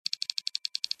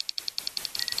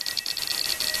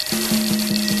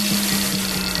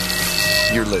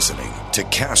You're listening to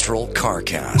Castrol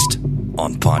CarCast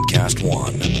on Podcast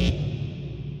One.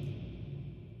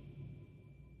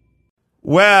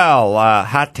 Well,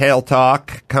 hot tail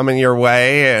talk coming your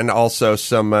way, and also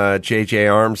some J.J.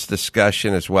 Arms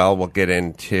discussion as well. We'll get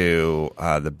into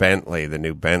the Bentley, the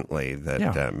new Bentley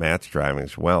that Matt's driving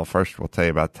as well. First, we'll tell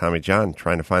you about Tommy John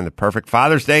trying to find the perfect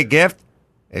Father's Day gift.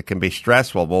 It can be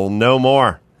stressful. We'll know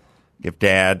more. Give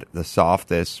Dad the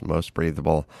softest, most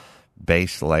breathable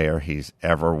base layer he's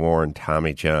ever worn.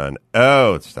 Tommy John.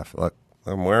 Oh, stuff. Look,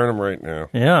 I'm wearing them right now.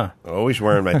 Yeah. Always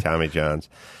wearing my Tommy Johns.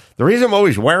 The reason I'm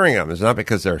always wearing them is not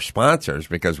because they're sponsors,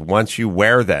 because once you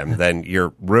wear them, then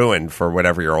you're ruined for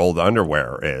whatever your old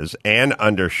underwear is, and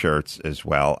undershirts as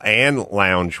well, and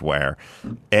loungewear.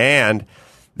 And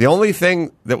the only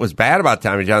thing that was bad about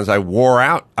Tommy John's, I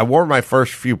wore my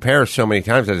first few pairs so many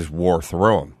times, I just wore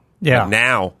through them. Yeah. But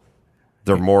now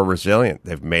they're more resilient.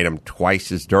 They've made them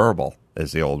twice as durable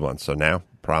as the old ones. So now,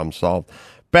 problem solved.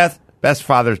 Best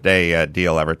Father's Day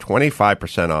deal ever,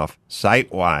 25% off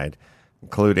site-wide,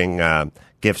 including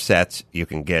gift sets you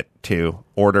can get to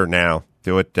order now.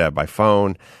 Do it by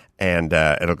phone, and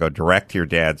it'll go direct to your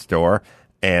dad's door.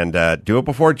 And do it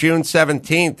before June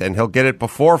 17th, and he'll get it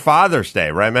before Father's Day.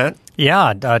 Right, Matt?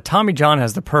 Yeah, Tommy John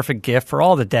has the perfect gift for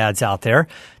all the dads out there.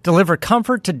 Deliver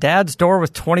comfort to dad's door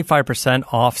with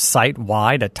 25% off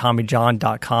site-wide at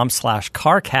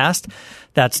TommyJohn.com/CarCast.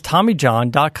 That's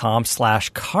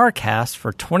TommyJohn.com/CarCast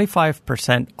for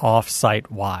 25% off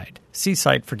site-wide. See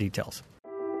site for details.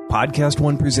 Podcast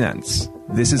One presents.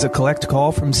 This is a collect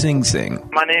call from Sing Sing.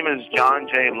 My name is John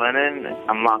J. Lennon.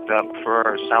 I'm locked up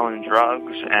for selling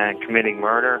drugs and committing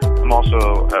murder. I'm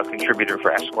also a contributor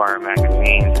for Esquire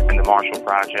magazine and the Marshall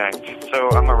Project. So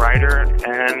I'm a writer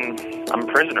and I'm a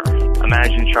prisoner.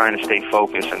 Imagine trying to stay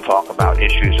focused and talk about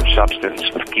issues of substance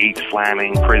with gates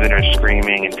slamming, prisoners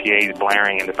screaming, and PAs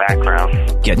blaring in the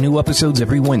background. Get new episodes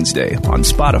every Wednesday on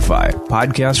Spotify,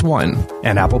 Podcast One,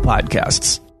 and Apple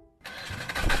Podcasts.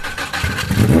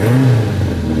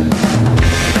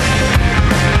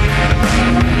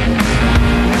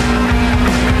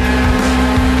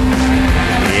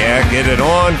 Yeah, get it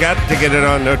on. Got to get it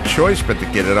on. No choice but to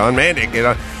get it on. Man, to get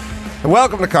on. And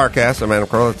welcome to CarCast. I'm Adam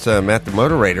Kroll. It's Matt the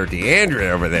Moderator, DeAndre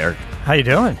over there. How you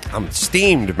doing? I'm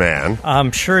steamed, man.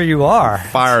 I'm sure you are.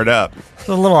 Fired up. It's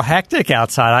a little hectic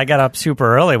outside. I got up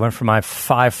super early, went for my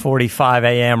 5:45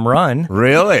 a.m. run.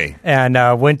 Really? And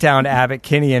went down to Abbot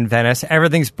Kinney in Venice.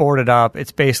 Everything's boarded up.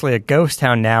 It's basically a ghost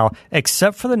town now,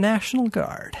 except for the National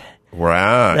Guard.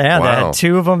 Right. Yeah, wow. They had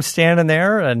two of them standing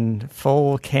there and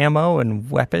full camo and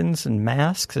weapons and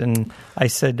masks. And I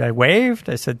waved.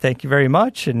 I said, thank you very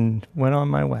much, and went on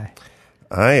my way.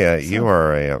 You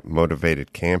are a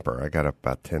motivated camper. I got up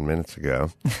about 10 minutes ago,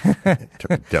 took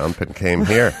a dump, and came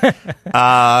here.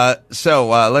 So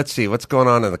let's see. What's going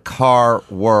on in the car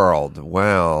world?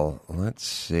 Well, let's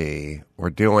see. We're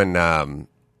doing,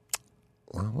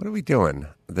 what are we doing?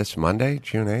 This Monday,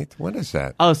 June 8th? What is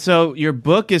that? Oh, so your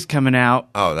book is coming out.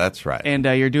 Oh, that's right. And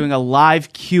you're doing a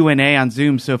live Q&A on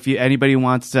Zoom. So if anybody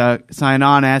wants to sign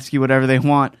on, ask you whatever they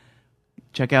want,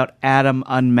 check out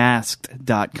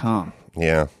AdamUnmasked.com.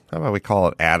 Yeah. How about we call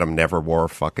it Adam Never Wore a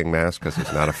Fucking Mask because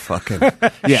he's not a fucking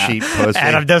sheep pussy.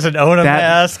 Adam doesn't own a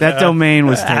mask. That domain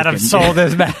was taken. Adam sold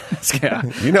his mask. Yeah.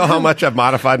 You know how much I've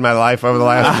modified my life over the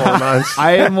last 4 months?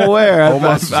 I am aware.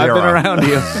 Almost I've zero. been around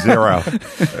you. Zero.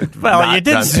 Well, Not you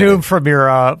did done Zoom from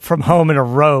your from home in a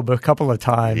robe a couple of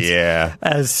times. Yeah.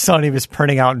 As Sonny was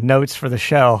printing out notes for the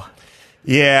show.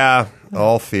 Yeah,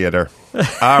 all theater.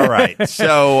 All right.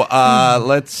 So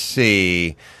let's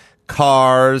see.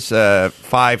 Cars,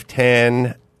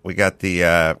 510. We got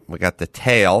the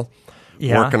tail.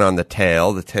 Yeah. Working on the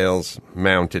tail. The tail's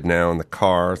mounted now in the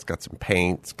car. It's got some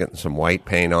paint. It's getting some white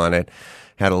paint on it.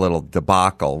 Had a little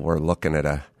debacle. We're looking at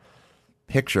a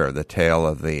picture of the tail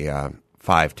of the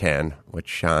 510, which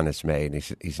Sean has made.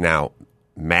 He's now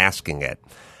masking it.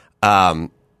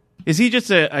 Is he just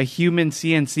a human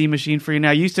CNC machine for you now?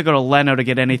 You used to go to Leno to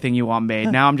get anything you want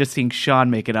made. Now I'm just seeing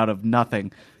Sean make it out of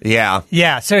nothing. Yeah.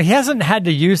 Yeah, so he hasn't had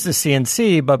to use the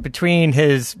CNC, but between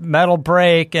his metal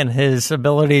brake and his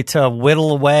ability to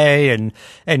whittle away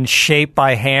and shape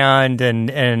by hand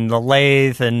and the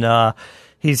lathe, and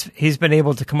he's been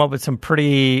able to come up with some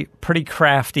pretty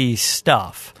crafty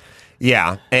stuff.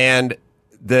 Yeah, and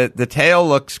the tail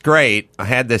looks great. I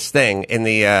had this thing in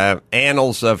the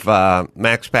annals of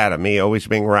Max Pata, me always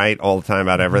being right all the time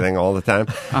about everything all the time.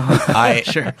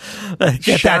 Sure.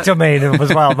 Get that domain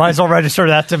as well. Might as well register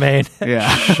that domain. Yeah.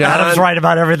 Adam's right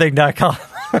about everything.com.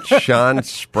 Sean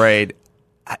sprayed.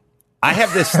 I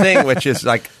have this thing which is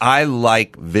like I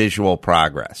like visual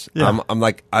progress. Yeah.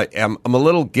 I'm a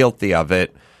little guilty of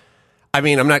it. I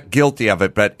mean, I'm not guilty of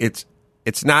it, but it's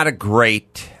not a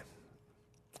great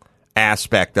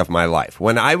aspect of my life.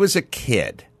 When I was a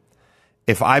kid,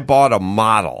 if I bought a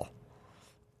model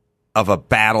of a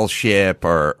battleship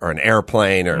or an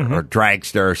airplane or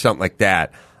dragster or something like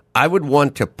that, I would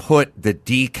want to put the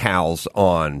decals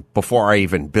on before I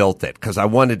even built it because I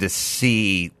wanted to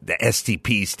see the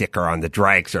STP sticker on the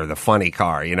dragster, the funny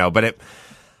car,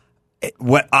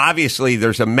 But obviously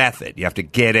there's a method. You have to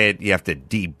get it, you have to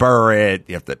deburr it,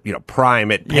 you have to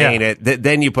prime it, paint it.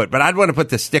 Then you put. But I'd want to put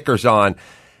the stickers on.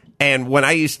 And when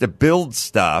I used to build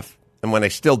stuff, and when I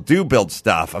still do build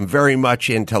stuff, I'm very much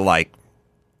into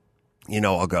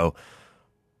I'll go,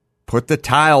 put the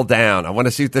tile down. I want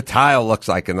to see what the tile looks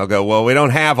like. And they'll go, well, we don't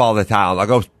have all the tile. I'll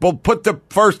go, well, put the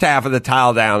first half of the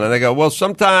tile down. And they go, well,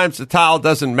 sometimes the tile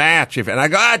doesn't match. And I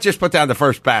go, just put down the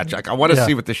first batch. Like, I want to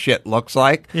see what the shit looks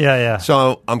like. Yeah.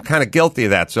 So I'm kind of guilty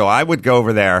of that. So I would go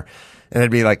over there and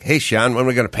I'd be like, hey, Sean, when are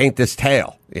we going to paint this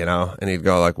tail? And he'd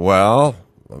go like, well,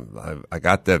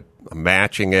 I'm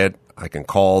matching it. I can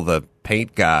call the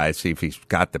paint guy, see if he's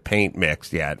got the paint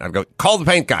mixed yet. I'd go, call the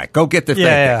paint guy. Go get the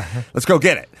thing. Let's go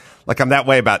get it. Like I'm that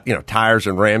way about, tires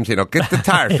and rims. Get the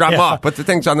tires, drop them off, put the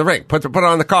things on the ring, put it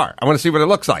on the car. I want to see what it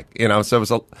looks like.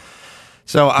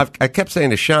 So I kept saying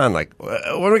to Sean, like, when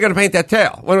are we going to paint that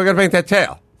tail? When are we going to paint that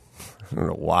tail? I don't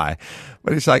know why,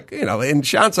 but he's like, and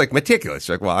Sean's like meticulous.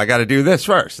 Like, well, I got to do this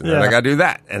first, and then I got to do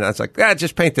that, and I was like,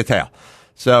 just paint the tail.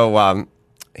 So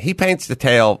he paints the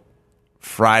tail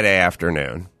Friday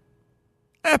afternoon,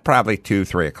 probably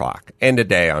 2-3 o'clock, end of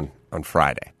day on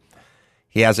Friday.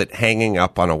 He has it hanging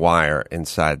up on a wire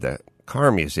inside the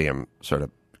car museum, sort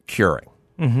of curing.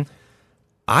 Mm-hmm.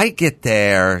 I get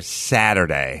there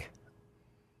Saturday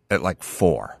at like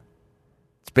 4.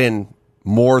 It's been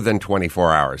more than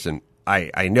 24 hours, and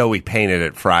I know he painted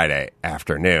it Friday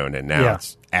afternoon, and now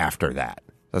it's after that.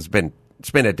 So it's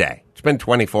been a day. It's been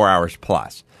 24 hours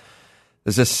plus.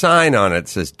 There's a sign on it that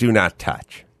says, do not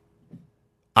touch.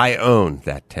 I own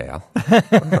that tail.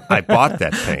 I bought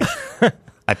that paint.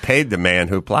 I paid the man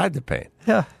who applied the paint.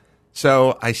 Yeah.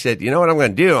 So I said, you know what I'm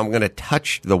going to do? I'm going to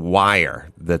touch the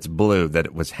wire that's blue that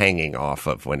it was hanging off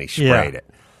of when he sprayed it.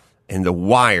 And the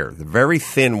wire, the very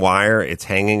thin wire it's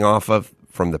hanging off of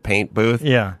from the paint booth,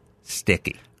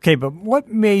 sticky. Okay, but what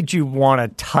made you want to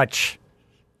touch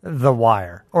the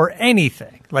wire or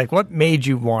anything? Like, what made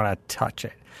you want to touch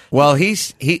it? Well, he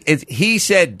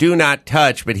said do not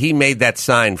touch, but he made that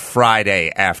sign Friday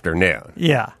afternoon.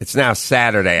 Yeah. It's now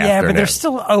Saturday afternoon. Yeah, but there's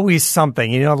still always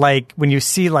something, like when you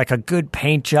see like a good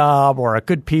paint job or a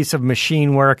good piece of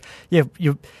machine work,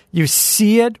 you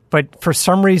see it, but for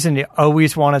some reason you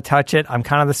always want to touch it. I'm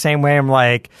kind of the same way. I'm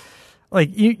like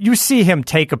you see him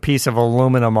take a piece of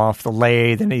aluminum off the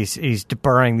lathe and he's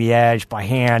deburring the edge by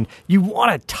hand. You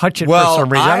want to touch it for some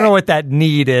reason. I don't know what that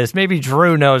need is. Maybe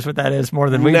Drew knows what that is more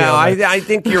than we do. No, I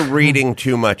think you're reading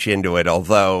too much into it,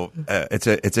 although it's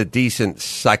a decent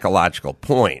psychological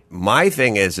point. My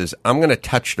thing is I'm going to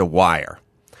touch the wire.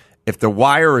 If the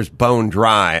wire is bone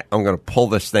dry, I'm going to pull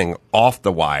this thing off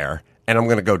the wire, and I'm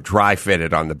going to go dry fit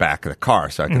it on the back of the car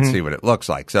so I can see what it looks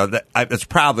like. So that's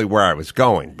probably where I was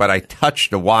going. But I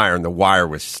touched the wire, and the wire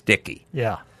was sticky.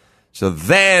 Yeah. So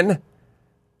then,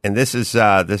 and this is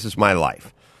my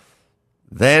life.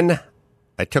 Then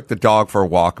I took the dog for a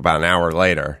walk about an hour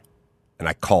later, and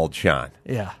I called Sean.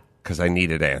 Yeah. Because I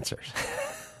needed answers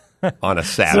on a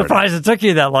Saturday. Surprised it took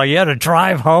you that long. You had to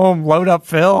drive home, load up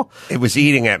Phil. It was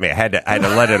eating at me. I had to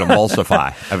let it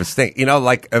emulsify. I was thinking, it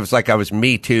was like I was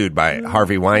Me Too'd by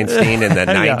Harvey Weinstein in the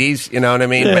 90s. You know what I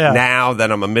mean? Yeah. But now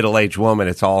that I'm a middle-aged woman,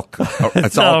 it's all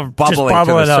bubbling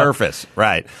to the surface.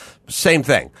 Right. Same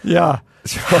thing. Yeah.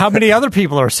 How many other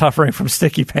people are suffering from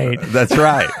sticky paint? That's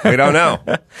right. We don't know.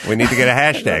 We need to get a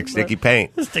hashtag, sticky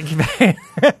paint. Sticky paint.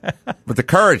 But the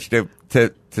courage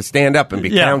to stand up and be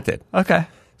counted. Okay.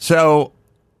 So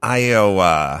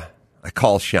I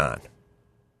call Sean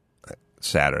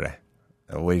Saturday.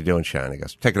 What are you doing, Sean? He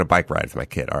goes, taking a bike ride with my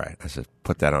kid. All right. I said,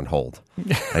 put that on hold.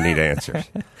 I need answers.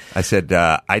 I said,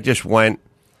 I just went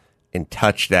and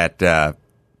touched that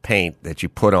paint that you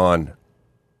put on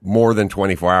more than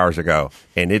 24 hours ago,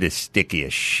 and it is sticky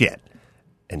as shit.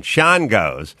 And Sean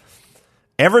goes,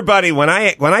 everybody, when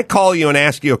I call you and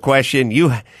ask you a question, you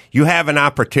have an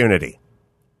opportunity.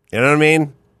 You know what I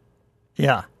mean?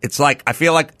 Yeah. It's like, I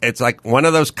feel like it's like one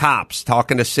of those cops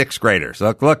talking to sixth graders.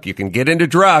 Look, you can get into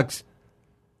drugs.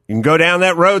 You can go down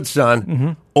that road,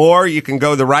 son, or you can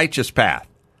go the righteous path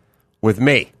with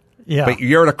me. Yeah. But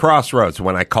you're at a crossroads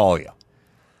when I call you.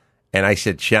 And I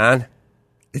said, Sean,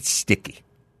 It's sticky.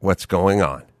 What's going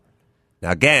on?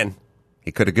 Now, again,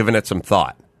 he could have given it some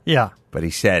thought. Yeah. But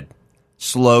he said,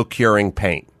 slow curing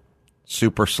paint.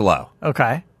 Super slow.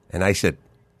 Okay. And I said,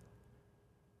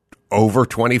 over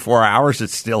 24 hours,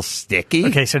 it's still sticky?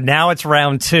 Okay, so now it's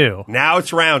round 2. Now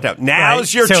it's round up.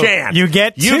 Now's your So chance. you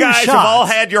get You 2 guys shots. have all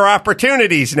had your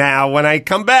opportunities now. When I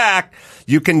come back,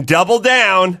 you can double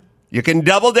down. You can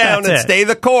double down That's and it. stay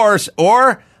the course,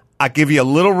 or I'll give you a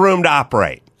little room to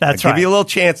operate. That's I'll right. give you a little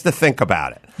chance to think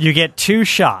about it. You get 2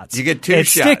 shots. You get 2 it's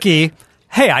shots. sticky.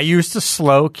 Hey, I used a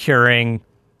slow curing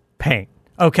paint.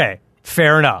 Okay,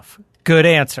 fair enough. Good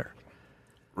answer.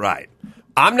 Right.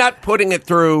 I'm not putting it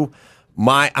through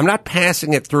I'm not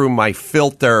passing it through my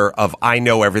filter of I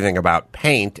know everything about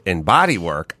paint and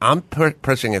bodywork. I'm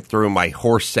pushing it through my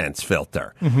horse sense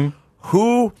filter. Mm-hmm.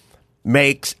 Who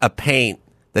makes a paint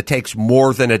that takes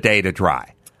more than a day to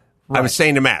dry? Right. I was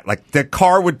saying to Matt, like the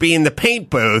car would be in the paint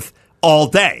booth all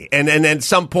day. And then at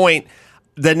some point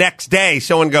the next day,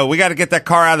 someone go, we got to get that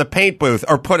car out of the paint booth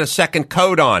or put a second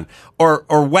coat on or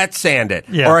wet sand it.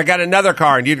 Yeah. Or I got another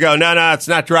car and you'd go, no, it's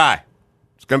not dry.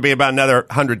 It's going to be about another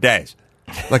 100 days.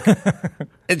 Like,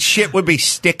 and shit would be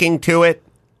sticking to it.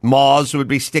 Moths would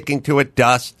be sticking to it.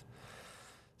 Dust.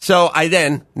 So I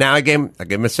gave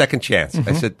him a second chance. Mm-hmm.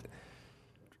 I said,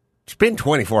 it's been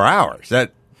 24 hours.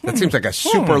 That seems like a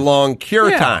super long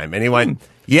cure time. And he went,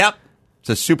 yep, it's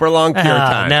a super long cure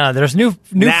time. No, there's new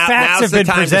facts have been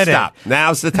presented. Stop.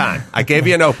 Now's the time. I gave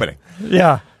you an opening.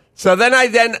 Yeah. So then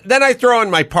I throw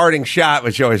in my parting shot,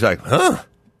 which always like,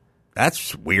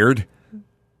 that's weird.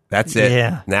 That's it.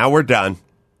 Yeah. Now we're done.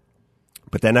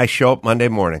 But then I show up Monday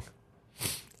morning,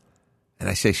 and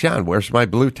I say, Sean, where's my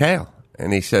blue tail?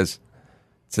 And he says,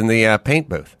 it's in the paint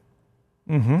booth.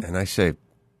 Mm-hmm. And I say,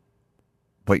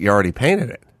 but you already painted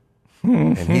it.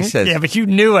 And he says, yeah, but you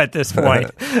knew at this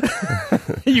point.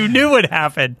 You knew what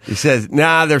happened. He says,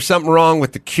 nah, there's something wrong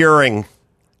with the curing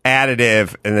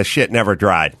additive, and the shit never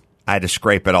dried. I had to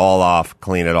scrape it all off,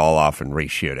 clean it all off, and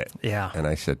reshoot it. Yeah. And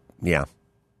I said, yeah.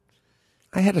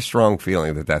 I had a strong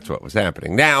feeling that that's what was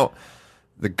happening. Now,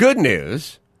 the good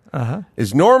news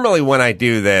is normally when I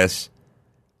do this,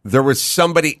 there was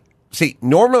somebody. See,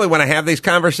 normally when I have these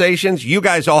conversations, you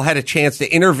guys all had a chance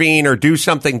to intervene or do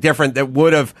something different that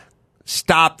would have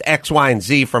stopped X, Y, and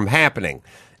Z from happening.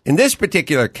 In this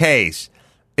particular case,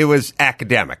 it was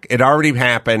academic. It already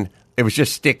happened. It was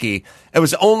just sticky. It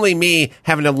was only me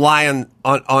having to lie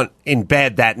on in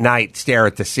bed that night, stare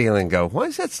at the ceiling, and go, why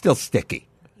is that still sticky?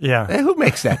 Yeah. Hey, who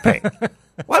makes that paint?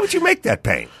 Why would you make that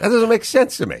paint? That doesn't make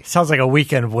sense to me. Sounds like a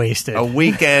weekend wasted. A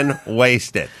weekend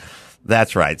wasted.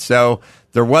 That's right. So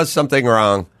there was something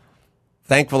wrong.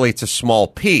 Thankfully, it's a small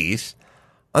piece.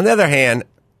 On the other hand,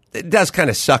 it does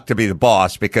kind of suck to be the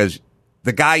boss because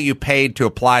the guy you paid to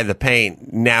apply the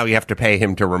paint, now you have to pay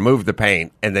him to remove the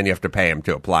paint, and then you have to pay him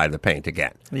to apply the paint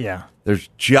again. Yeah. There's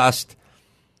just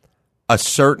a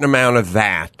certain amount of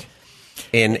that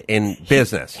in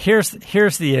business. Here's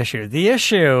the issue. The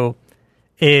issue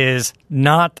is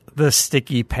not the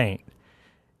sticky paint.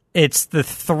 It's the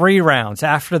 3 rounds.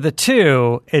 After the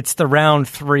 2, it's the round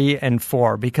 3 and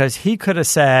 4 because he could have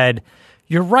said,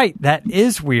 you're right, that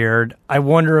is weird. I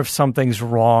wonder if something's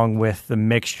wrong with the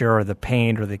mixture or the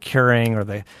paint or the curing or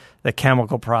the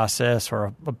chemical process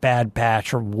or a bad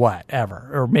batch or whatever.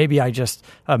 Or maybe I just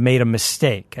made a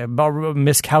mistake, a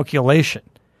miscalculation,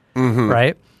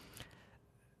 right?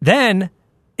 Then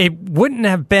it wouldn't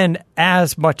have been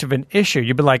as much of an issue.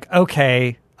 You'd be like,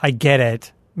 okay, I get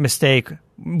it. Mistake.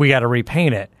 We got to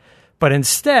repaint it. But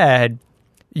instead,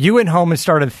 you went home and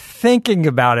started thinking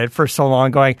about it for so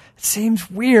long, going, it seems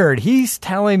weird. He's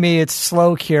telling me it's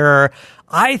slow cure.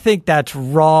 I think that's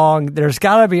wrong. There's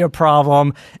got to be a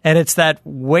problem. And it's that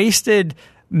wasted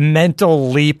mental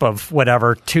leap of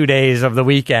whatever 2 days of the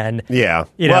weekend. Yeah.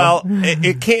 You know? Well,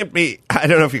 it can't be. I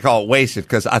don't know if you call it wasted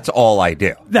because that's all I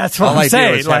do. That's what all I'm I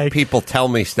saying. do is have people tell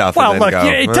me stuff. Well, and then look, go,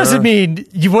 it doesn't mean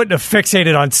you wouldn't have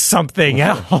fixated on something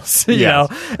else. You Yes.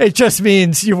 know, it just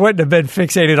means you wouldn't have been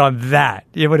fixated on that.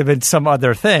 It would have been some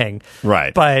other thing.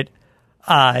 Right. But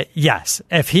yes,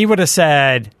 if he would have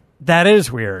said, that is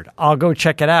weird, I'll go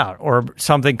check it out, or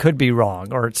something could be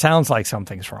wrong, or it sounds like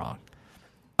something's wrong.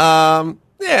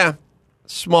 Yeah.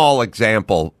 Small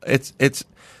example. It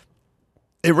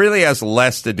really has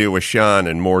less to do with Sean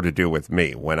and more to do with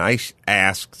me. When I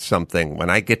ask something, when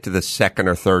I get to the second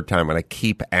or third time and I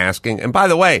keep asking, and by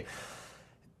the way,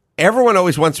 everyone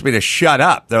always wants me to shut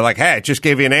up. They're like, hey, I just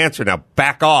gave you an answer. Now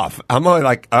back off. I'm only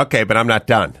like, okay, but I'm not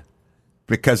done.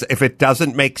 Because if it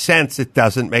doesn't make sense, it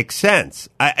doesn't make sense.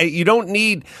 You don't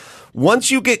need, once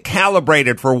you get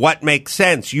calibrated for what makes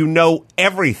sense, you know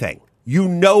everything.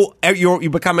 you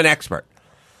become an expert.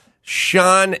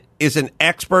 Sean is an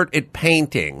expert at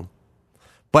painting,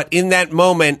 but in that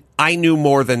moment, I knew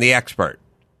more than the expert.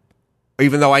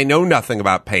 Even though I know nothing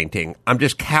about painting, I'm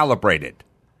just calibrated.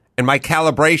 And my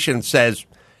calibration says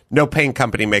no paint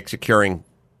company makes a paint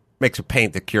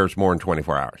that cures more in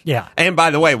 24 hours. Yeah. And by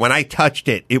the way, when I touched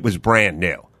it, it was brand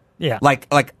new. Yeah. Like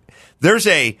there's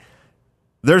a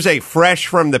fresh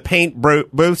from the paint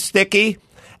booth sticky,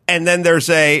 and then there's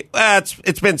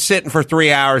it's been sitting for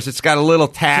 3 hours. It's got a little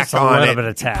tack Just a on little it. bit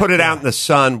of tack, Put it out in the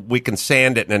sun. We can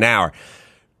sand it in an hour.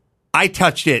 I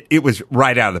touched it. It was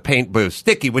right out of the paint booth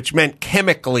sticky, which meant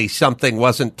chemically something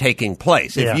wasn't taking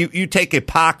place. Yeah. If you take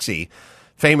epoxy,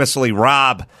 famously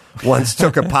Rob once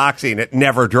took epoxy and it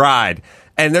never dried.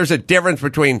 And there's a difference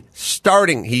between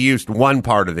he used one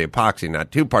part of the epoxy, not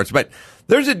two parts, but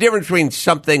there's a difference between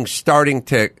something starting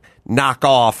to knock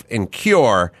off and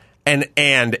cure and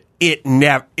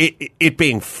it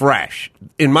being fresh.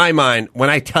 In my mind, when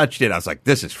I touched it, I was like,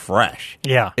 this is fresh.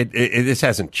 Yeah. This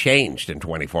hasn't changed in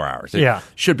 24 hours. It Yeah.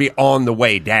 should be on the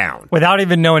way down. Without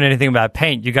even knowing anything about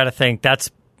paint, you got to think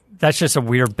that's just a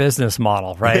weird business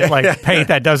model, right? Like paint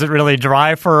that doesn't really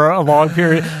dry for a long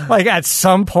period. Like at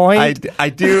some point, I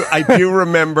do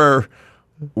remember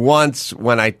once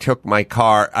when I took my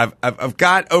car. I've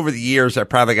got over the years. I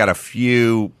probably got a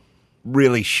few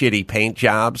really shitty paint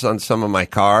jobs on some of my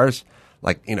cars,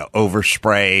 like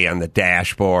overspray on the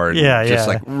dashboard. Just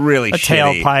like really a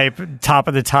shitty tailpipe, top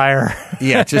of the tire.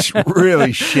 Yeah, just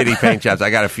really shitty paint jobs. I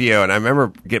got a few, and I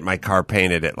remember getting my car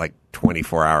painted at like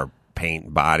 24-hour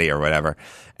paint body or whatever.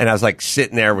 And I was like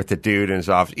sitting there with the dude in his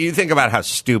office. You think about how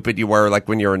stupid you were, like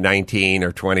when you were 19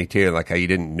 or 22, like how you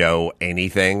didn't know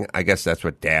anything. I guess that's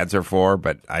what dads are for,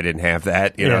 but I didn't have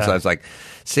that, So I was like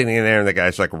sitting in there, and the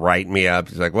guy's like writing me up.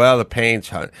 He's like, "Well, the paint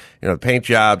job's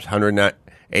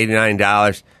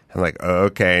 $189." I'm like, oh,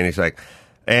 "Okay," and he's like,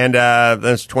 "And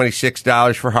that's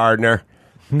 $26 for hardener."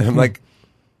 And I'm like,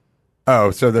 "Oh,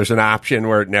 so there's an option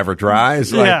where it never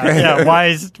dries?" Yeah.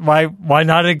 Why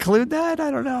not include that?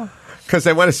 I don't know. Because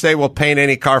they want to say we'll paint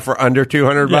any car for under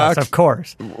 $200. Yes, of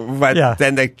course. But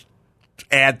then they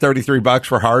add $33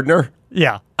 for hardener.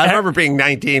 Yeah. I remember being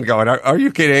 19 going, are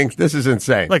you kidding? This is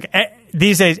insane. Look,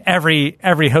 these days, every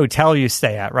hotel you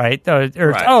stay at, right?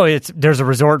 Right. There's a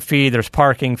resort fee, there's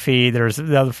parking fee, there's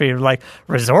the other fee. Like,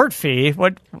 resort fee?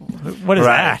 What is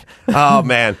that? Oh,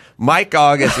 man. Mike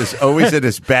August is always at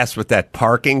his best with that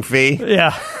parking fee.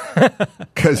 Yeah.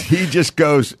 Because he just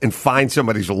goes and finds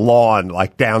somebody's lawn,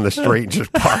 like down the street, and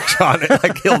just parks on it.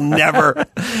 Like he'll never.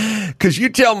 Because you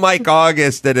tell Mike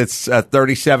August that it's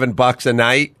 $37 a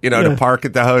night, to park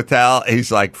at the hotel.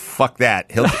 He's like, fuck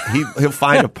that. He'll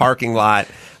find a parking lot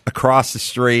across the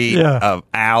street,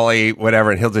 alley, whatever,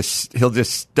 and he'll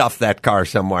just stuff that car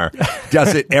somewhere.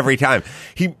 Does it every time.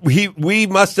 We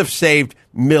must have saved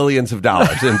millions of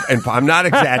dollars, and I'm not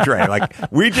exaggerating. Like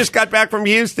we just got back from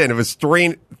Houston. It was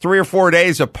three or 4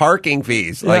 days of parking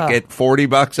fees, like at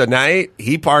 $40 a night.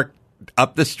 He parked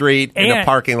up the street in a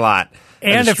parking lot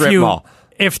at a strip mall.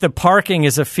 If the parking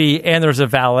is a fee and there's a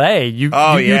valet, you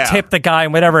tip the guy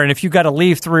and whatever. And if you got to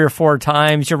leave 3 or 4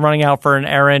 times, you're running out for an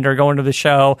errand or going to the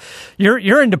show,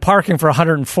 you're into parking for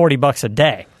 $140 a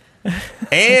day.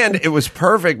 And it was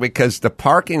perfect because the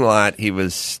parking lot he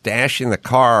was stashing the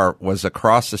car was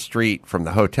across the street from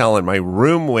the hotel, and my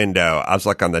room window, I was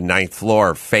like on the 9th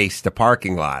floor, faced the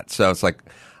parking lot. So it's like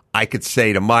I could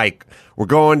say to Mike, we're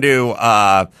going to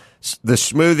the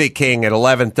Smoothie King at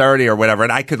 11:30 or whatever,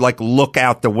 and I could like look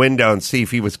out the window and see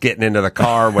if he was getting into the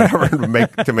car or whatever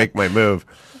to make my move.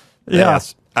 Yeah.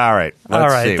 Yes. All right.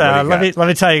 Let's see. Let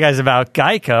me tell you guys about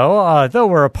Geico. Though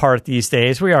we're apart these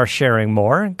days, we are sharing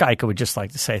more. Geico would just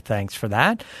like to say thanks for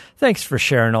that. Thanks for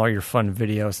sharing all your fun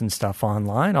videos and stuff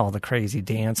online, all the crazy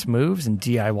dance moves and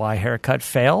DIY haircut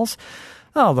fails.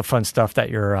 All the fun stuff that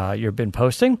you've been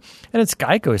posting. And it's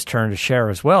Geico's turn to share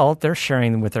as well. They're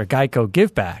sharing them with their Geico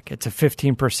Give Back. It's a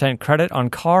 15% credit on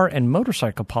car and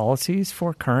motorcycle policies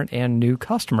for current and new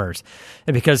customers.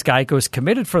 And because Geico is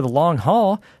committed for the long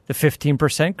haul, the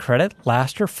 15% credit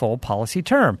lasts your full policy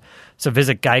term. So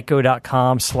visit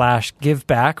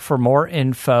geico.com/giveback for more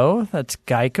info. That's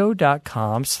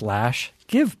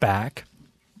geico.com/giveback.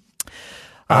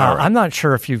 I'm not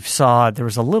sure if you saw, there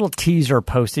was a little teaser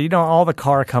posted. All the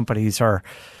car companies are,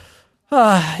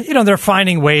 they're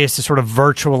finding ways to sort of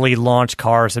virtually launch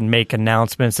cars and make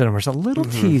announcements. And there was a little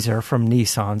teaser from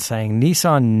Nissan saying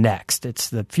Nissan Next. It's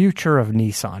the future of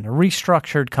Nissan, a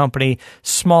restructured company,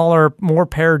 smaller, more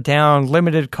pared down,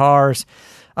 limited cars.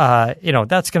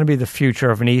 That's going to be the future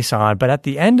of Nissan. But at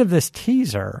the end of this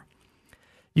teaser,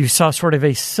 you saw sort of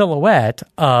a silhouette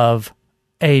of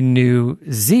a new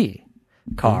Z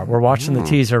car. We're watching the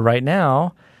teaser right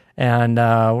now, and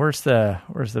where's the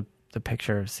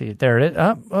picture? See, there it is.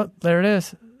 Oh, there it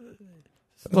is.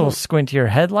 A little squintier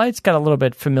headlights, got a little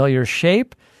bit familiar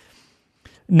shape.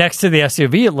 Next to the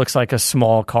SUV, it looks like a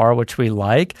small car, which we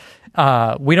like.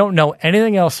 We don't know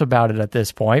anything else about it at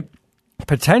this point.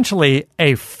 Potentially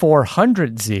a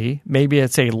 400Z. Maybe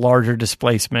it's a larger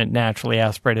displacement, naturally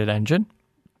aspirated engine.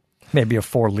 Maybe a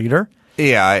 4-liter.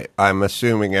 Yeah, I'm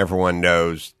assuming everyone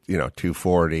knows,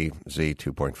 240, Z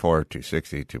 2.4,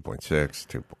 260, 2.6,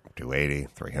 280,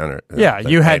 300. Yeah,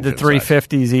 you had the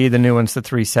 350Z, the new one's the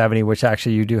 370, which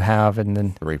actually you do have, and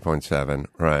then 3.7,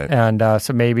 right? And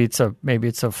so maybe it's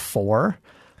a 4.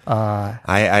 I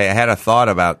had a thought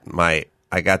about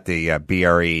I got the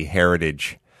BRE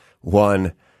Heritage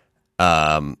one.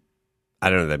 I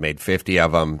don't know. They made 50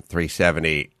 of them,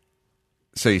 370.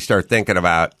 So you start thinking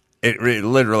about it.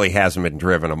 Literally hasn't been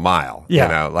driven a mile.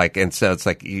 Yeah. And so it's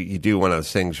like you do one of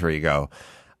those things where you go,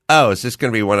 oh, is this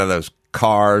going to be one of those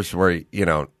cars where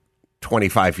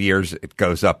 25 years it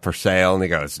goes up for sale, and you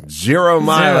go, it's 0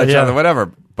 mileage on the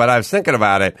whatever. But I was thinking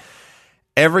about it.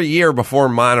 Every year before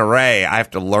Monterey, I have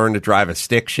to learn to drive a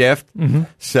stick shift. Mm-hmm.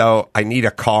 So I need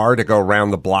a car to go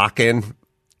around the block in.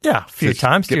 Yeah, a few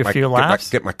times, do a few laps.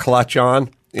 Get my clutch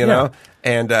on, you know.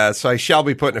 And so I shall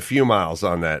be putting a few miles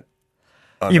on that.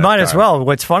 You might as well.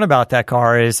 What's fun about that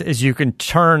car is you can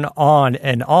turn on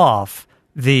and off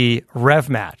the rev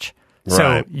match. Right.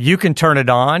 So you can turn it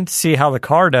on, see how the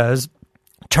car does,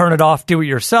 turn it off, do it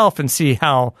yourself, and see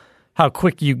how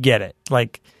quick you get it,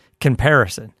 like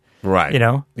comparison. Right.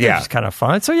 Yeah. Which is kind of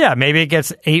fun. So, maybe it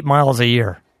gets 8 miles a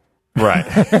year. Right.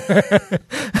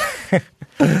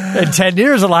 In 10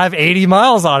 years, it'll have 80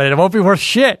 miles on it. It won't be worth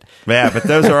shit. Yeah, but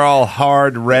those are all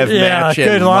hard rev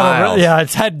matching miles.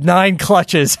 It's had 9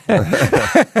 clutches.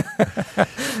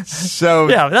 So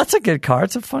that's a good car.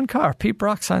 It's a fun car. Pete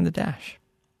Brock signed the dash.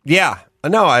 Yeah.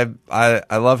 No, I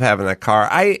love having that car.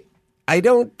 I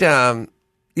don't,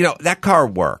 that car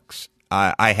works.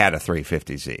 I had a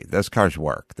 350Z. Those cars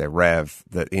work. They rev.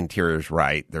 The interior's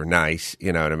right. They're nice.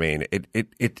 You know what I mean?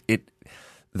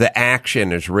 The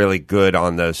action is really good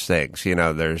on those things.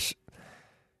 There's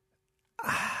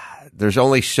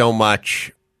only so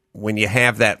much when you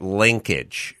have that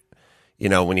linkage.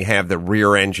 When you have the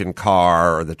rear engine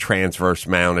car or the transverse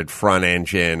mounted front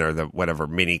engine or the whatever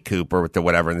Mini Cooper with the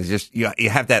whatever, and just you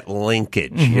have that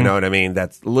linkage. Mm-hmm. You know what I mean?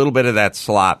 That's a little bit of that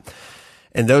slop.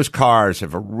 And those cars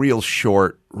have a real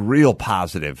short, real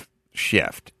positive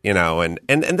shift, and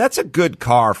that's a good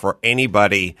car for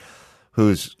anybody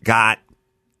who's got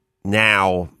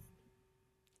now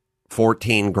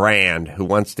 $14,000, who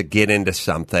wants to get into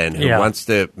something, who wants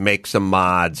to make some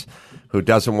mods, who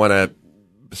doesn't want to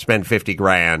spend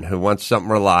 $50,000, who wants something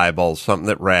reliable, something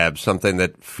that revs, something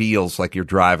that feels like you're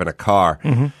driving a car.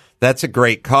 Mm-hmm. That's a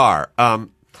great car.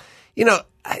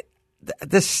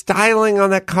 The styling on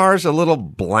that car is a little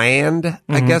bland,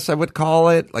 I guess I would call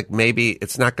it. Like maybe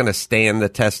it's not going to stand the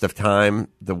test of time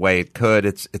the way it could.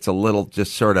 It's a little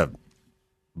just sort of.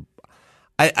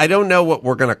 I don't know what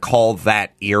we're going to call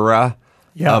that era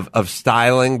of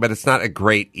styling, but it's not a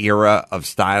great era of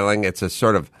styling. It's a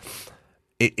sort of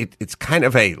it's kind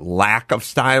of a lack of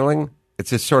styling. It's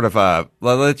just sort of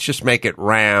let's just make it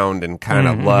round and kind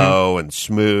of low and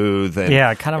smooth.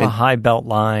 And, kind of a high belt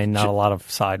line, not a lot of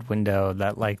side window.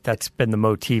 That's been the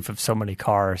motif of so many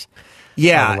cars.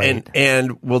 Yeah,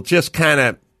 and we'll just kind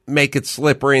of make it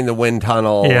slippery in the wind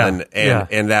tunnel,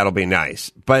 and that'll be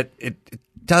nice. But it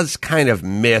does kind of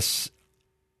miss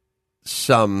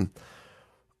some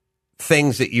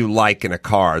things that you like in a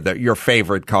car, that your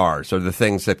favorite cars, or the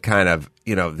things that kind of,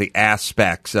 the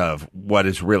aspects of what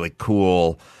is really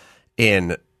cool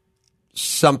in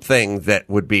something that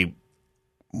would be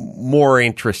more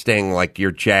interesting, like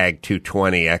your Jag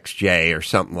 220 XJ or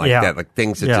something like that, like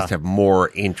things that just have more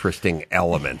interesting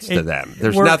elements to them.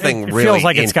 There's nothing really. It feels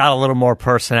like it's got a little more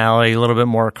personality, a little bit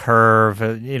more curve,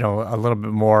 a little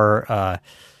bit more.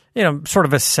 Sort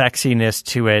of a sexiness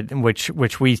to it,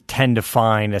 which we tend to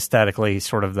find aesthetically,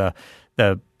 sort of the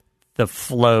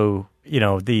flow,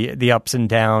 the ups and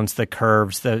downs, the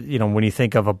curves, when you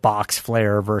think of a box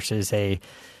flare versus a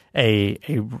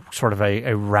sort of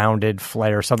a rounded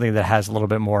flare, something that has a little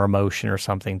bit more emotion or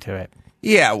something to it.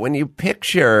 Yeah, when you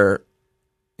picture,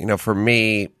 for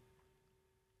me,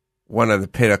 one of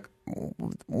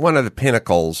the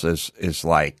pinnacles is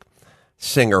like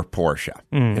Singer Porsche.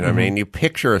 Mm-hmm. You know what I mean? You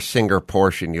picture a Singer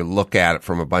Porsche and you look at it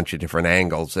from a bunch of different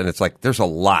angles, and it's like there's a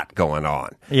lot going on.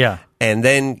 Yeah. And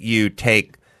then you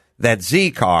take that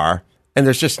Z car, and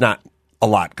there's just not a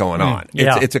lot going on.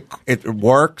 Yeah. It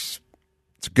works.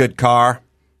 It's a good car.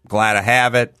 glad I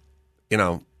have it. You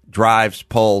know, drives,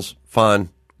 pulls, fun,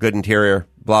 good interior,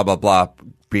 blah, blah, blah.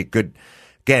 Be good.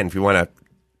 Again, if you want a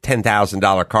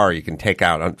 $10,000 car you can take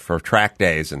out for track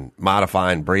days and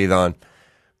modify and breathe on,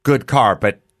 good car.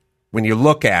 But when you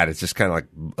look at it, it's just kind of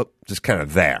like, just kind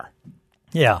of there.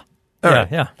 Yeah. All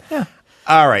right. Yeah.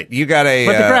 All right, you got a...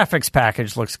 But the graphics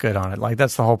package looks good on it. Like,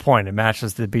 that's the whole point. It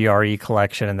matches the BRE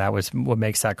collection, and that was what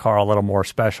makes that car a little more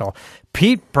special.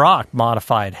 Pete Brock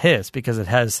modified his because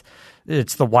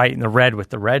it's the white and the red with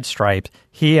the red stripes.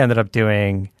 He ended up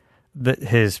doing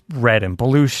his red and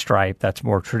blue stripe that's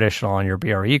more traditional on your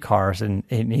BRE cars, and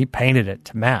he painted it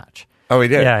to match. Oh, he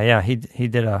did? Yeah. He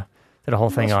did a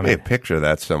whole thing on it. A picture of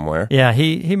that somewhere. Yeah,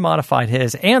 he modified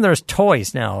his. And there's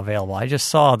toys now available. I just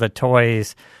saw the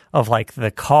toys of like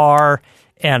the car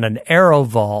and an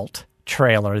AeroVault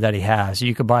trailer that he has.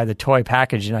 You could buy the toy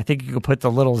package, and I think you could put the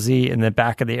little Z in the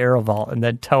back of the AeroVault and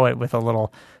then tow it with a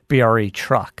little BRE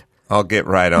truck. I'll get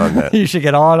right on that. You should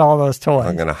get on all those toys.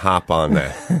 I'm going to hop on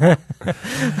that.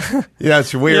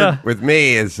 It's weird with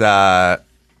me is I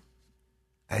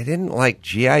didn't like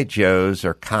G.I. Joes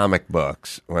or comic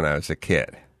books when I was a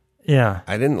kid. Yeah.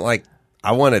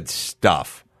 I wanted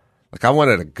stuff. Like, I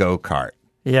wanted a go-kart.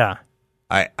 Yeah.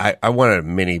 I wanted a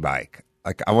mini bike.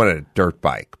 Like, I wanted a dirt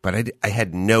bike, but I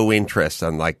had no interest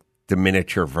on, like, the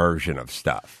miniature version of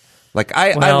stuff. Like,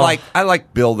 I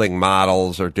like building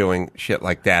models or doing shit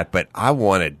like that, but I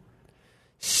wanted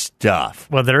stuff.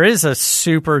 Well, there is a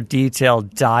super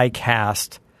detailed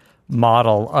die-cast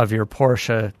model of your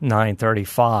Porsche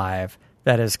 935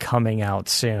 that is coming out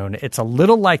soon. It's a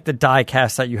little like the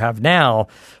die-cast that you have now,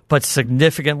 but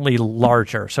significantly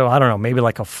larger. So I don't know, maybe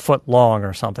like a foot long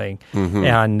or something. Mm-hmm.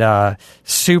 And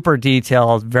super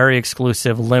detailed, very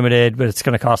exclusive, limited, but it's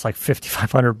going to cost like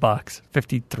 $5,500.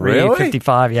 53, really?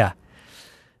 55, yeah.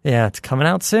 Yeah, it's coming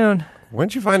out soon.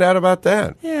 When'd you find out about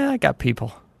that? Yeah, I got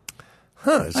people.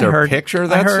 Huh, is there a picture of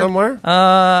that somewhere?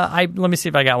 Let me see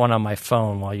if I got one on my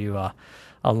phone while you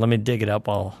let me dig it up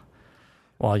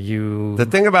while you... The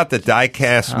thing about the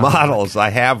die-cast models, I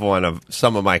have one of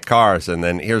some of my cars, and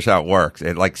then here's how it works.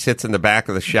 It, like, sits in the back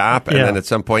of the shop, and then at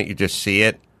some point you just see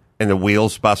it, and the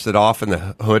wheel's busted off, and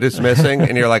the hood is missing,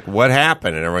 and you're like, what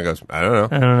happened? And everyone goes, I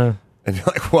don't know. And you're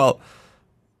like, well,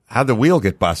 how'd the wheel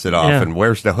get busted off, and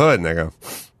where's the hood? And they go,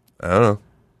 I don't know.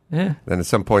 Yeah. Then at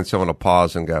some point someone will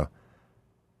pause and go,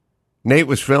 Nate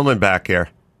was filming back here.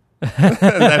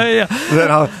 then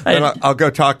I'll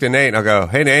go talk to Nate, and I'll go,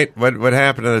 hey, Nate, what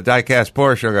happened to the die-cast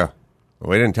Porsche? He'll go,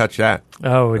 we didn't touch that.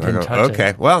 Oh, we didn't touch it.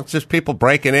 Okay, well, it's just people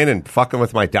breaking in and fucking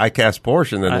with my die-cast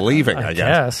Porsche and then leaving, I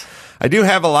guess. I do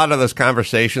have a lot of those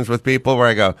conversations with people where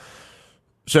I go,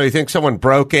 so you think someone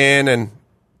broke in and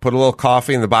put a little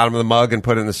coffee in the bottom of the mug and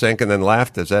put it in the sink and then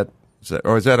left? Is that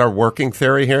our working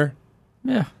theory here?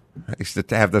 Yeah. I used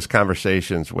to have those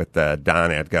conversations with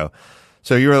Don. I'd go,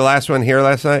 so you were the last one here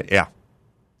last night? Yeah.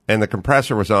 And the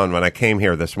compressor was on when I came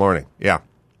here this morning? Yeah.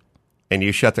 And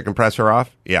you shut the compressor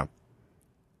off? Yeah.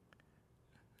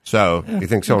 So you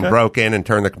think someone broke in and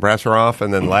turned the compressor off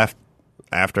and then left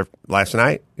after last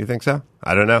night? You think so?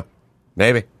 I don't know.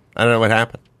 Maybe. I don't know what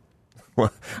happened.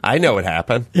 Well, I know what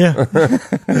happened. Yeah.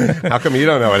 How come you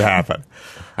don't know what happened?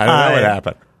 I don't know what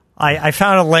happened. I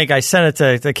found a link. I sent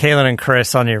it to Kaylin and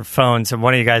Chris on your phones, and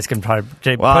one of you guys can probably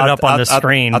put it up on the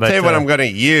screen. I'll tell you what I'm going to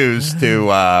use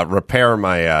to repair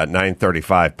my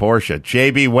 935 Porsche.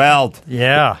 JB Weld.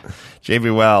 Yeah.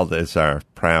 JB Weld is our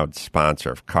proud sponsor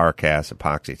of CarCast,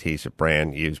 epoxy adhesive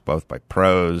brand used both by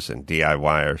pros and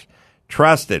DIYers.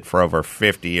 Trusted for over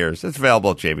 50 years. It's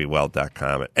available at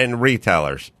jbweld.com and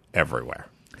retailers everywhere.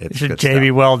 You should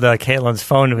JB Weld Caitlin's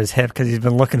phone to his hip because he's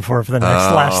been looking for it for the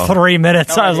last 3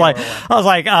 minutes. I was like,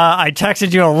 I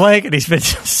texted you a link, and he's been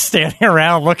just standing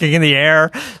around looking in the air,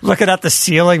 looking at the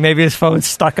ceiling. Maybe his phone's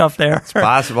stuck up there. It's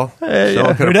possible.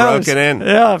 Someone could have broken in.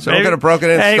 Yeah, someone could have broken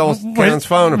in, stole Caitlin's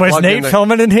phone. Was Nate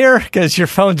filming in here? Because your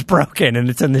phone's broken and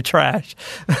it's in the trash.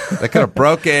 They could have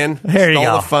broke in,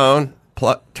 stole the phone,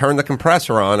 turned the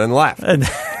compressor on, and left.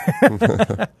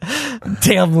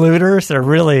 Damn looters! They're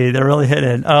really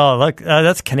hitting. Oh, look,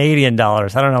 that's Canadian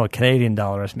dollars. I don't know what Canadian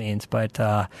dollars means, but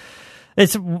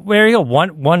it's where you go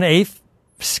 1/8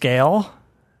 scale.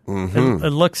 Mm-hmm.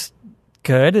 It looks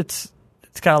good. It's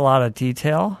got a lot of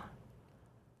detail.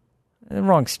 The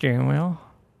wrong steering wheel.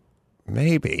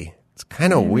 Maybe it's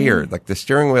kind of weird. Like the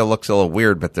steering wheel looks a little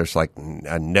weird, but there's like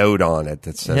a note on it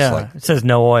that says it says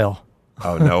no oil.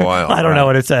 Oh, no oil. I don't know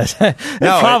what it says.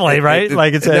 Probably, right?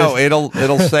 Like it says. No,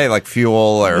 it'll say like fuel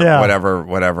or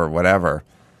whatever.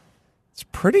 It's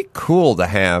pretty cool to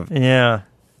have. Yeah.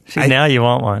 See, now you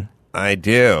want one. I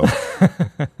do.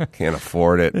 Can't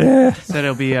afford it. Said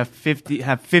it'll be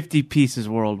 50 pieces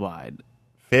worldwide.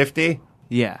 50?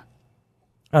 Yeah.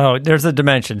 Oh, there's the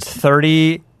dimensions: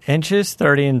 30 inches,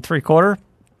 30 and 3/4.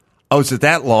 Oh, is it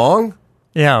that long?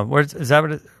 Yeah, is that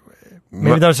what?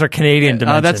 Maybe those are Canadian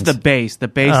dimensions. That's the base. The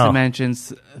base Oh.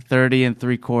 dimensions 30 and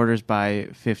 3/4 by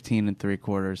 15 and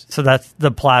 3/4. So that's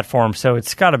the platform. So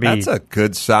it's got to be. That's a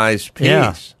good sized piece.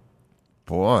 Yeah.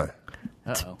 Boy,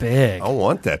 It's big. I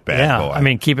want that bad boy. I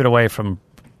mean, keep it away from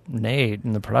Nate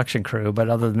and the production crew, but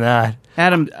other than that,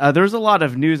 Adam, there was a lot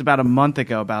of news about a month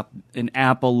ago about an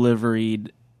Apple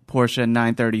liveried Porsche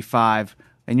 935,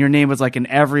 and your name was like in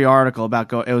every article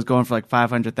about it was going for like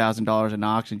 $500,000 in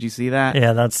auction. Did you see that?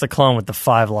 yeah, that's the clone with the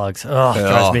 5 lugs. Oh, it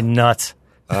drives me nuts.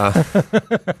 That's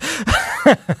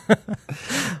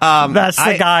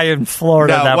the guy in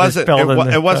Florida that was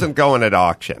building. It wasn't going at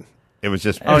auction. It was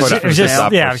just. It was put up just for it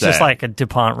was just sale. like a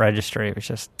DuPont registry. It was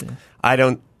just. I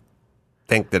don't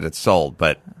think that it's sold,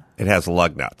 but it has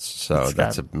lug nuts, so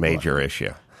that's a major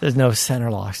issue. There's no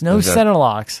center locks. No center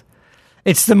locks.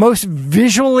 It's the most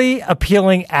visually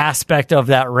appealing aspect of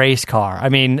that race car. I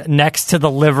mean, next to the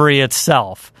livery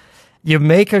itself. You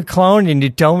make a clone and you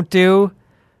don't do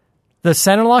the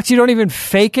center locks. You don't even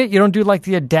fake it. You don't do like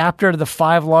the adapter to the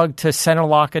 5 lug to center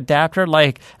lock adapter.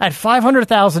 Like at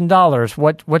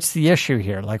 $500,000, what's the issue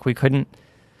here? Like we couldn't.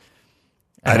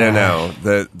 I don't know.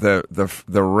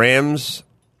 The rims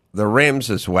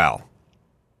as well.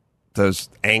 Those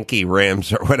Anki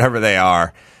rims or whatever they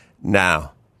are.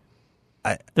 Now,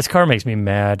 This car makes me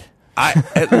mad.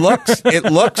 it looks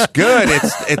good.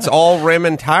 It's all rim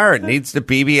and tire. It needs the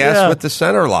BBS with the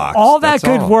center locks. All that That's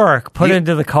good all. work put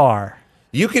into the car.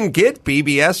 You can get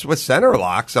BBS with center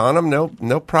locks on them. No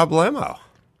problemo.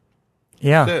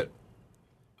 Yeah. That's it.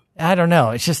 I don't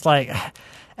know. It's just like,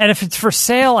 and if it's for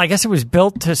sale, I guess it was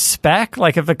built to spec.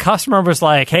 Like if the customer was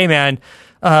like, "Hey, man,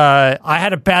 I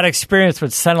had a bad experience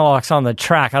with center locks on the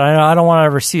track, and I don't want to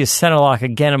ever see a center lock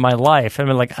again in my life," and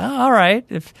I'm like, "Oh, all right,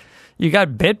 if you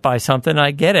got bit by something,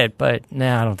 I get it, but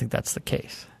I don't think that's the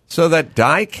case." So that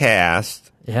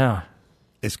Diecast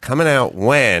is coming out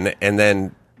when, and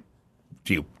then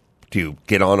do you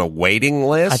get on a waiting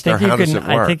list, or how does it work?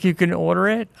 I think you can order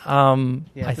it.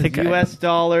 I think US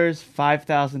dollars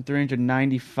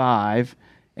 $5,395,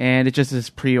 and it just is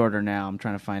pre-order now. I'm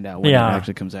trying to find out when it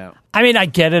actually comes out. I mean, I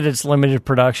get it; it's limited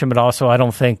production, but also I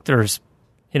don't think there's,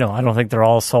 I don't think they're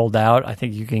all sold out. I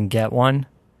think you can get one.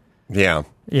 Yeah.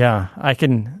 Yeah, I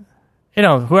can.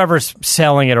 Whoever's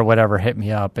selling it or whatever, hit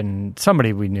me up. And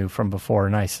somebody we knew from before,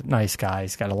 nice guy.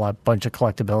 He's got a bunch of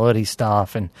collectability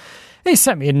stuff, and he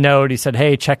sent me a note. He said,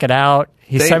 "Hey, check it out."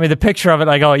 He sent me the picture of it.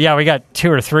 I go, "Yeah, we got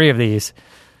 2 or 3 of these."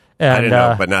 And, I didn't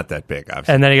know, but not that big,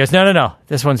 obviously. And then he goes, "No,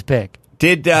 this one's big."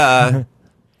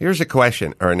 Here's a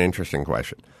question, or an interesting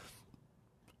question.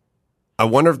 I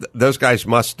wonder if those guys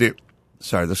must do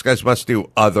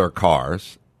other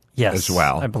cars. Yes, as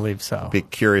well. I believe so. Be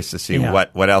curious to see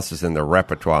what else is in the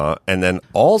repertoire. And then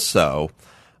also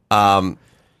having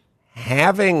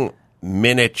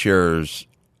miniatures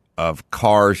of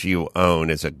cars you own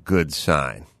is a good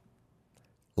sign.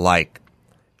 Like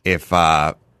if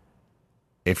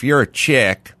you're a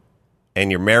chick and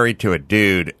you're married to a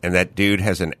dude and that dude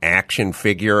has an action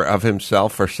figure of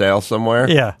himself for sale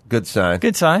somewhere, good sign.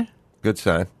 Good sign. Good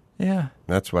sign. Yeah.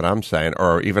 That's what I'm saying.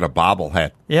 Or even a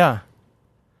bobblehead. Yeah.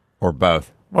 Or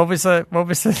both. What was the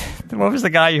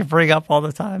guy you bring up all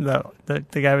the time? The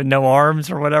guy with no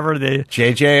arms or whatever. The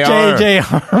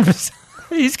JJ Arms.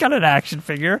 He's got an action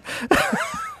figure.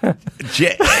 The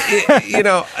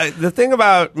thing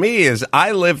about me is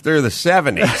I lived through the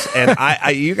 70s,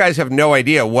 and you guys have no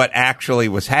idea what actually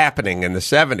was happening in the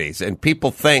 70s. And people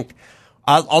think,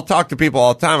 I'll talk to people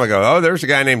all the time. I go, "Oh, there's a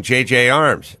guy named JJ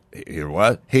Arms."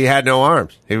 What? He had no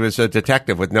arms. He was a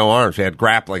detective with no arms. He had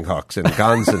grappling hooks and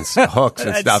guns and hooks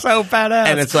and stuff. So badass.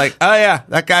 And it's like, oh yeah,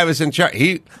 that guy was in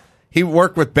charge. He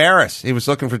worked with Barris. He was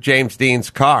looking for James Dean's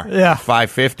car. Yeah.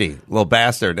 550, little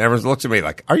bastard. And everyone looks at me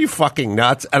like, "Are you fucking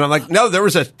nuts?" And I'm like, "No, there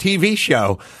was a TV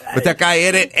show with that guy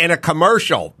in it and a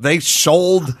commercial. They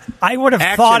sold I would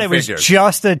have thought it was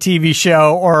just a TV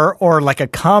show or like a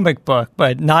comic book,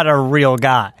 but not a real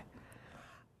guy.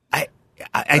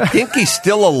 I think he's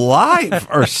still alive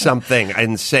or something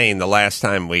insane the last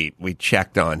time we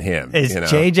checked on him. Is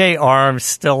JJ Arms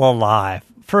still alive?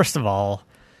 First of all.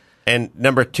 And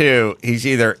number 2, he's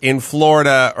either in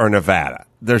Florida or Nevada.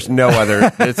 There's no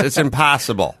other. It's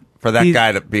impossible for that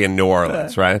guy to be in New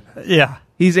Orleans, right? Yeah.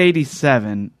 He's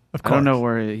 87. I don't know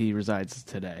where he resides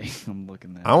today. I'm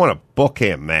looking at. I want to book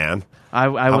him, man. I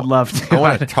would love to. I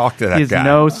want to talk to that he guy. has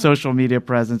no social media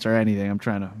presence or anything. I'm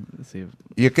trying to see if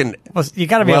you can. Well, you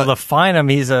got to be able to find him.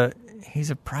 He's a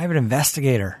private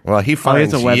investigator. Well, he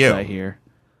finds it's a website here.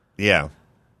 Yeah.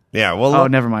 Yeah. Well. Oh,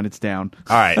 never mind. It's down.